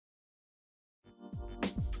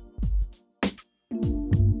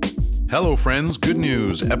Hello friends, good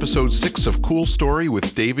news. Episode 6 of Cool Story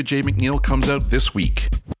with David J. MacNeil comes out this week.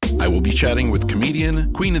 I will be chatting with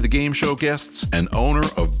comedian, Queen of the Game Show guests, and owner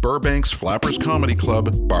of Burbank's Flappers Comedy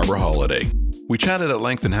Club, Barbara Holliday. We chatted at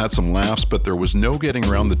length and had some laughs, but there was no getting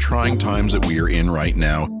around the trying times that we are in right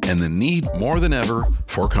now and the need more than ever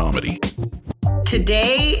for comedy.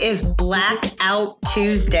 Today is Blackout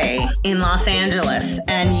Tuesday in Los Angeles,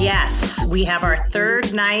 and yes, we have our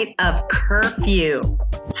third night of curfew.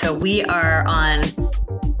 So we are on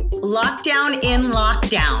lockdown in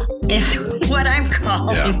lockdown is what I'm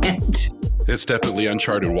calling it. It's definitely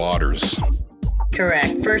uncharted waters.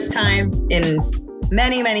 Correct. First time in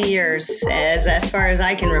many, many years, as far as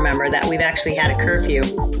I can remember, that we've actually had a curfew.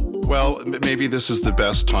 Well, maybe this is the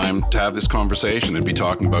best time to have this conversation and be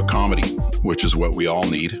talking about comedy, which is what we all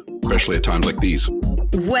need, especially at times like these.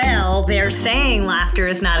 Well, they're saying laughter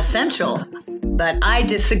is not essential, but I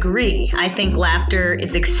disagree. I think laughter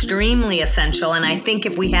is extremely essential, and I think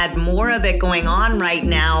if we had more of it going on right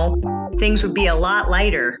now, things would be a lot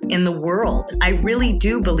lighter in the world. I really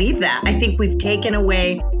do believe that. I think we've taken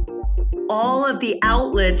away all of the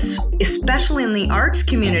outlets, especially in the arts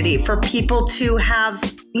community, for people to have,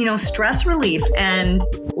 stress relief and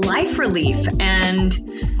life relief and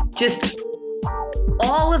just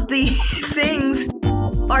all of the things,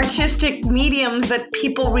 artistic mediums that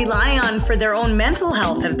people rely on for their own mental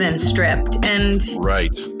health have been stripped. And right.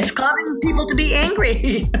 It's causing people to be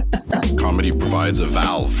angry. Comedy provides a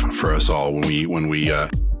valve for us all.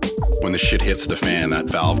 When the shit hits the fan, that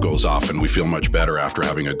valve goes off and we feel much better after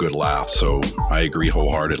having a good laugh. So I agree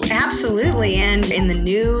wholeheartedly. Absolutely. And in the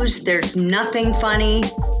news, there's nothing funny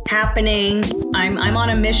happening. I'm on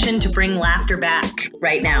a mission to bring laughter back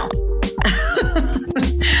right now.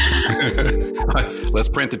 Let's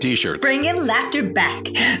print the t-shirts. Bringing laughter back.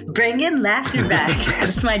 Bringing laughter back.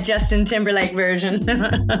 That's my Justin Timberlake version.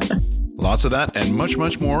 Lots of that and much,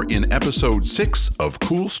 much more in episode 6 of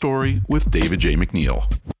Cool Story with David J.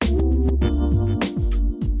 MacNeil.